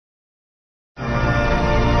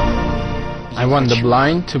I want the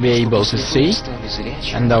blind to be able to see,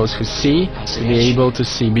 and those who see to be able to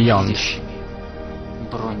see beyond.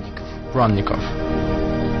 Bronnikov.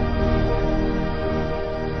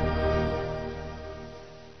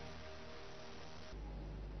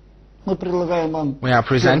 We are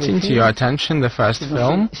presenting to your attention the first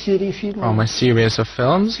film from a series of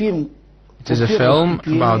films. It is a film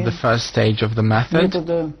about the first stage of the method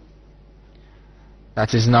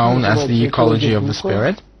that is known as the ecology of the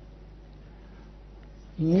spirit.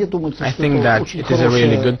 I think that it is a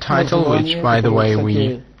really good title, which, by the way,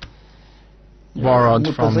 we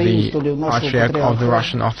borrowed from the Patriarch of the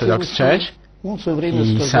Russian Orthodox Church.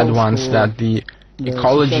 He said once that the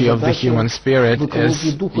ecology of the human spirit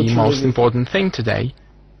is the most important thing today.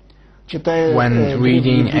 When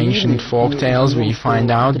reading ancient folk tales, we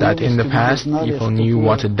find out that in the past people knew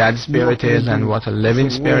what a dead spirit is and what a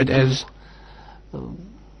living spirit is.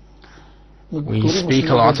 We speak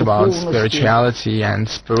a lot about spirituality and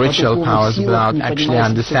spiritual powers without actually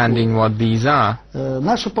understanding what these are.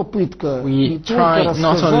 We try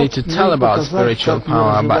not only to tell about spiritual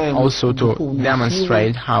power, but also to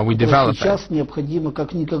demonstrate how we develop it.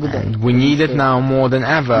 And we need it now more than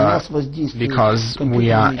ever, because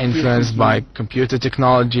we are influenced by computer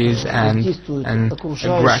technologies and an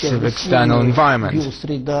aggressive external environment.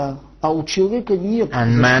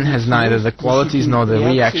 And man has neither the qualities nor the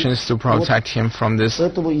reactions to protect him from this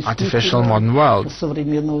artificial modern world.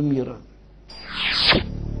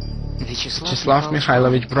 Vyacheslav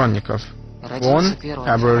Mikhailovich Bronnikov, born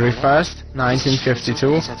February 1st,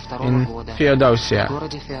 1952, in Feodosia,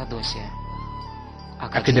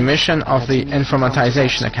 academician of the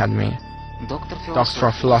Informatization Academy, Doctor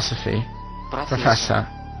of Philosophy, Professor,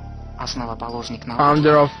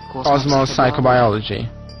 founder of Cosmos Psychobiology,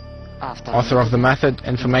 author of the method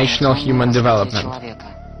Informational Human Development,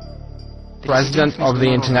 President of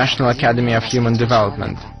the International Academy of Human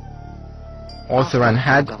Development, author and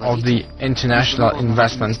head of the International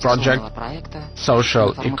Investment Project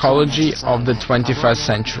Social Ecology of the 21st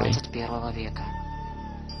Century,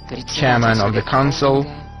 Chairman of the Council,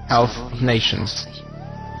 Health of Nations.